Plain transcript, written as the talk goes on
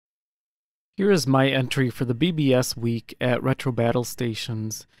Here is my entry for the BBS week at Retro Battle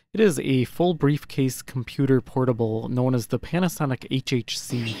Stations. It is a full briefcase computer portable known as the Panasonic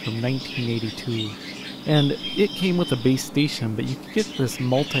HHC from 1982. And it came with a base station, but you could get this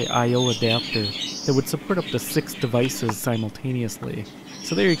multi-IO adapter that would support up to 6 devices simultaneously.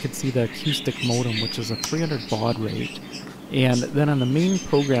 So there you could see the acoustic modem, which is a 300 baud rate. And then on the main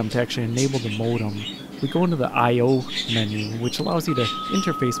program to actually enable the modem, we go into the I/O menu, which allows you to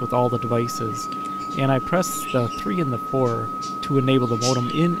interface with all the devices. And I press the 3 and the 4 to enable the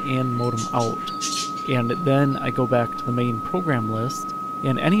modem in and modem out. And then I go back to the main program list,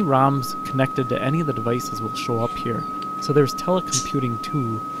 and any ROMs connected to any of the devices will show up here. So there's telecomputing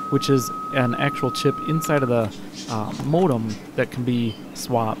 2, which is an actual chip inside of the modem that can be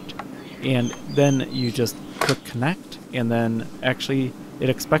swapped. And then you just click connect, and then actually it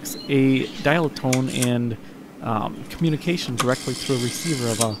expects a dial tone and communication directly through a receiver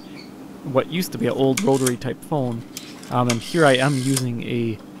of what used to be an old rotary type phone. And here I am using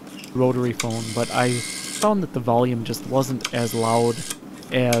a rotary phone, but I found that the volume just wasn't as loud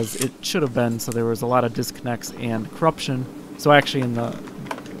as it should have been, so there was a lot of disconnects and corruption. So actually in the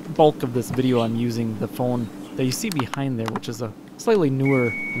bulk of this video I'm using the phone that you see behind there, which is a slightly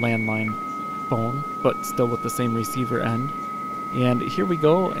newer landline phone, but still with the same receiver end. And here we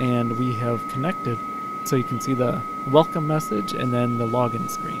go, and we have connected. So you can see the welcome message and then the login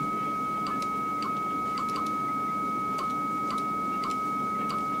screen.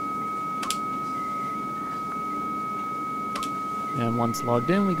 And once logged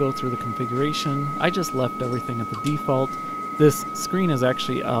in, we go through the configuration. I just left everything at the default. This screen is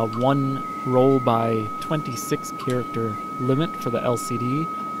actually a 1 row by 26 character limit for the LCD,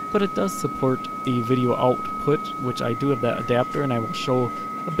 but it does support the video output, which I do have that adapter, and I will show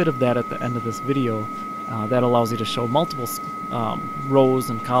a bit of that at the end of this video. That allows you to show multiple rows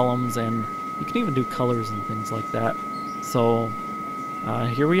and columns, and you can even do colors and things like that. So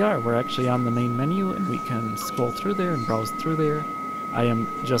here we are. We're actually on the main menu, and we can scroll through there and browse through there. I am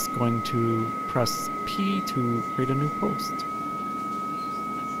just going to press P to create a new post.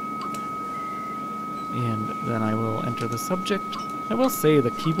 And then I will enter the subject. I will say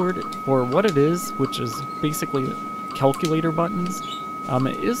the keyboard, for what it is, which is basically calculator buttons,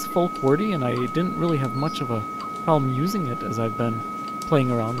 it is full QWERTY, and I didn't really have much of a problem using it as I've been playing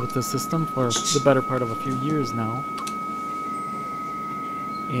around with the system for the better part of a few years now.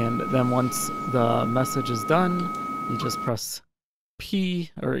 And then once the message is done, you just press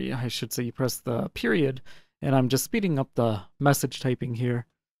P, or I should say you press the period, and I'm just speeding up the message typing here.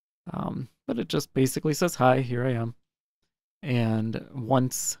 But it just basically says, hi, here I am. And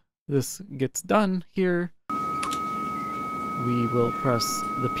once this gets done here, we will press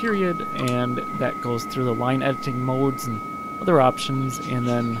the period, and that goes through the line editing modes and other options. And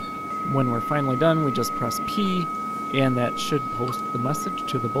then when we're finally done, we just press P, and that should post the message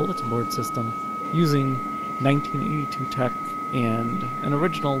to the bulletin board system using 1982 tech and an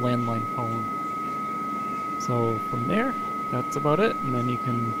original landline phone. So from there, that's about it, and then you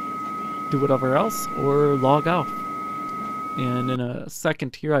can do whatever else or log off. And in a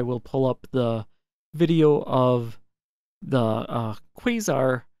second here, I will pull up the video of the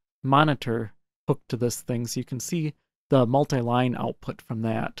Quasar monitor hooked to this thing, so you can see the multi-line output from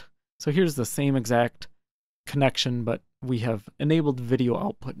that. So here's the same exact connection, but we have enabled video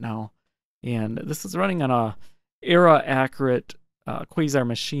output now. And this is running on a era-accurate Quasar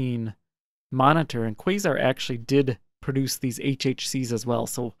machine monitor, and Quasar actually did produce these HHCs as well,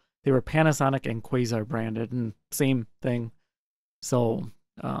 so they were Panasonic and Quasar branded, and same thing. So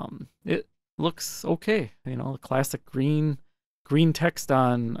it looks okay, you know, classic green text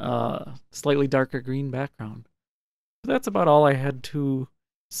on slightly darker green background. But that's about all I had to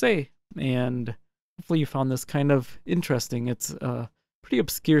say, and hopefully you found this kind of interesting. It's a pretty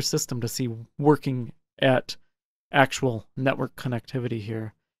obscure system to see working at actual network connectivity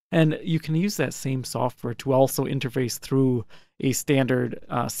here. And you can use that same software to also interface through a standard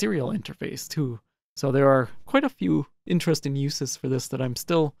serial interface too. So there are quite a few interesting uses for this that I'm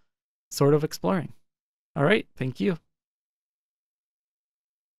still sort of exploring. All right, thank you.